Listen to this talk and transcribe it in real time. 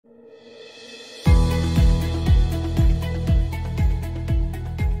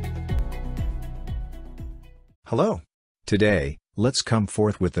Hello. Today, let's come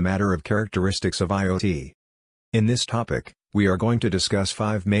forth with the matter of characteristics of IoT. In this topic, we are going to discuss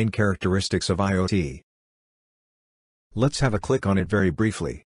 5 main characteristics of IoT. Let's have a click on it very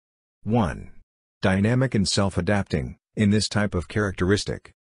briefly. 1. Dynamic and self-adapting. In this type of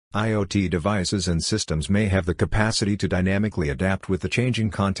characteristic, IoT devices and systems may have the capacity to dynamically adapt with the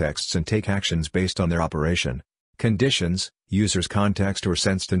changing contexts and take actions based on their operation, conditions, user's context or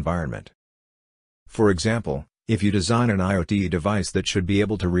sensed environment. For example, if you design an IoT device that should be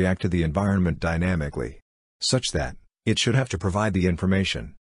able to react to the environment dynamically, such that it should have to provide the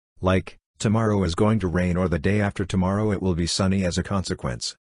information, like, tomorrow is going to rain or the day after tomorrow it will be sunny as a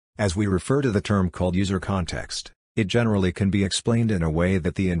consequence. As we refer to the term called user context, it generally can be explained in a way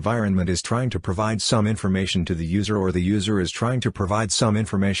that the environment is trying to provide some information to the user or the user is trying to provide some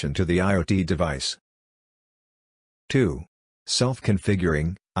information to the IoT device. 2.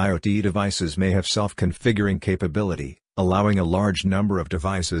 Self-configuring. IoT devices may have self-configuring capability, allowing a large number of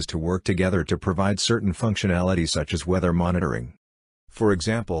devices to work together to provide certain functionality such as weather monitoring. For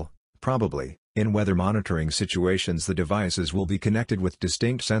example, probably, in weather monitoring situations the devices will be connected with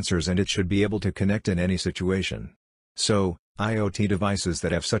distinct sensors and it should be able to connect in any situation. So, IoT devices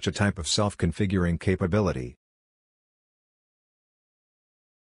that have such a type of self-configuring capability.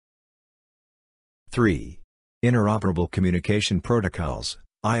 3. Interoperable communication protocols.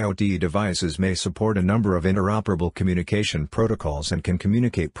 IoT devices may support a number of interoperable communication protocols and can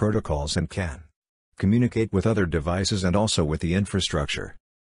communicate protocols and can communicate with other devices and also with the infrastructure.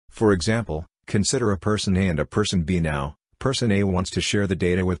 For example, consider a person A and a person B now. Person A wants to share the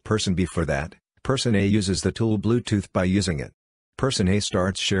data with person B. For that, person A uses the tool Bluetooth. By using it, person A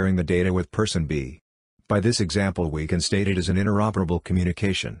starts sharing the data with person B. By this example we can state it as an interoperable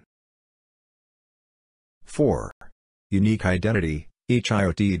communication. 4. Unique identity. Each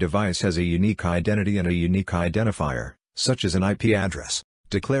IoT device has a unique identity and a unique identifier, such as an IP address.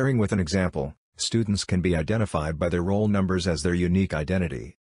 Declaring with an example, students can be identified by their roll numbers as their unique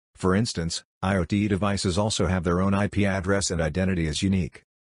identity. For instance, IoT devices also have their own IP address and identity as unique.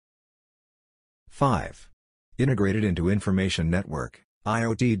 5. Integrated into information network.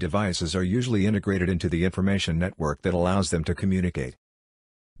 IoT devices are usually integrated into the information network that allows them to communicate.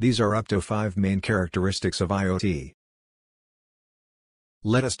 These are up to 5 main characteristics of IoT.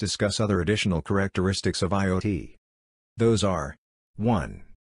 Let us discuss other additional characteristics of IoT. Those are 1.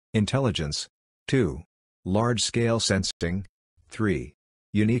 Intelligence, 2. Large-scale sensing, 3.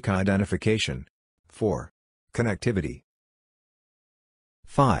 Unique identification, 4. Connectivity,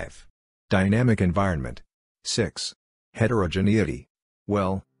 5. Dynamic environment, 6. Heterogeneity.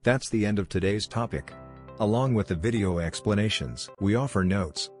 Well, that's the end of today's topic. Along with the video explanations, we offer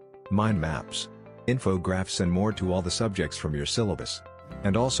notes, mind maps, infographics and more to all the subjects from your syllabus,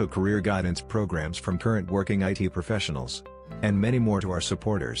 and also career guidance programs from current working IT professionals, and many more to our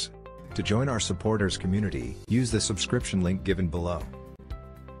supporters. To join our supporters community, use the subscription link given below.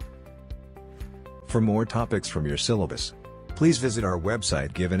 For more topics from your syllabus, please visit our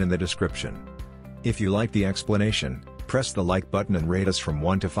website given in the description. If you like the explanation, press the like button and rate us from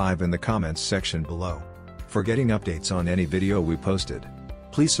 1 to 5 in the comments section below. For getting updates on any video we posted,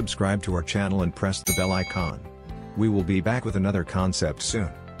 please subscribe to our channel and press the bell icon. We will be back with another concept soon.